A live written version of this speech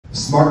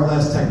Smart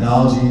glass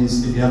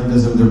technologies, if you haven't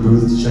visited their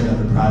booth, check out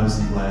their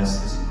privacy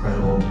glass. It's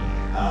incredible.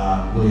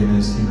 William and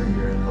his team are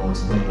here and they'll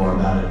explain more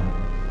about it.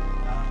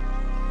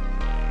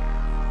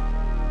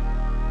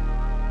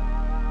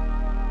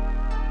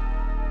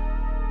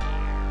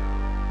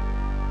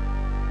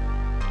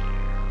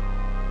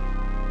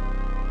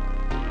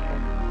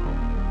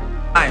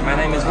 Hi, my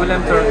name is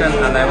William Turton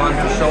and I want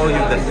to show you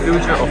the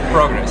future of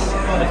progress.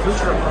 The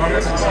future of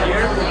progress is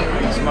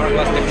here. Smart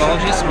glass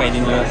technologies made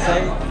in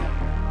USA.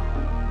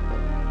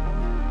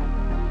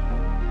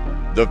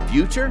 The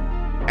future?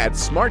 At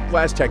Smart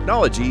Glass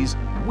Technologies,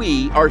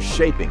 we are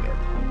shaping it.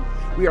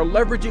 We are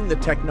leveraging the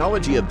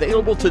technology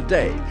available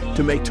today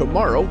to make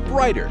tomorrow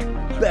brighter,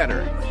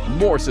 better,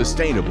 more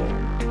sustainable.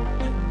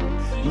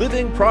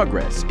 Living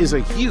progress is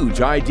a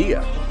huge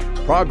idea.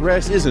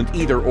 Progress isn't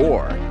either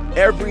or.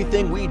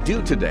 Everything we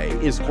do today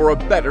is for a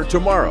better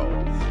tomorrow.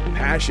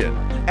 Passion,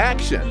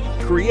 action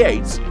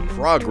creates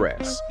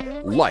progress.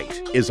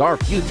 Light is our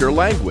future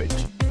language.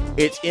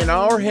 It's in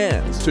our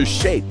hands to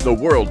shape the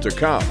world to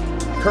come.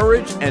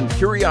 Courage and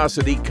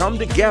curiosity come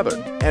together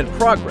and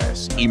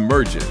progress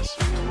emerges.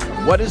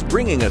 What is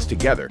bringing us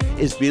together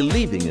is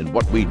believing in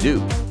what we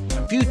do.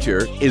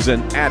 Future is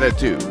an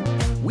attitude.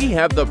 We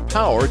have the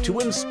power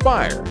to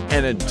inspire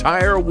an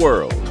entire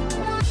world.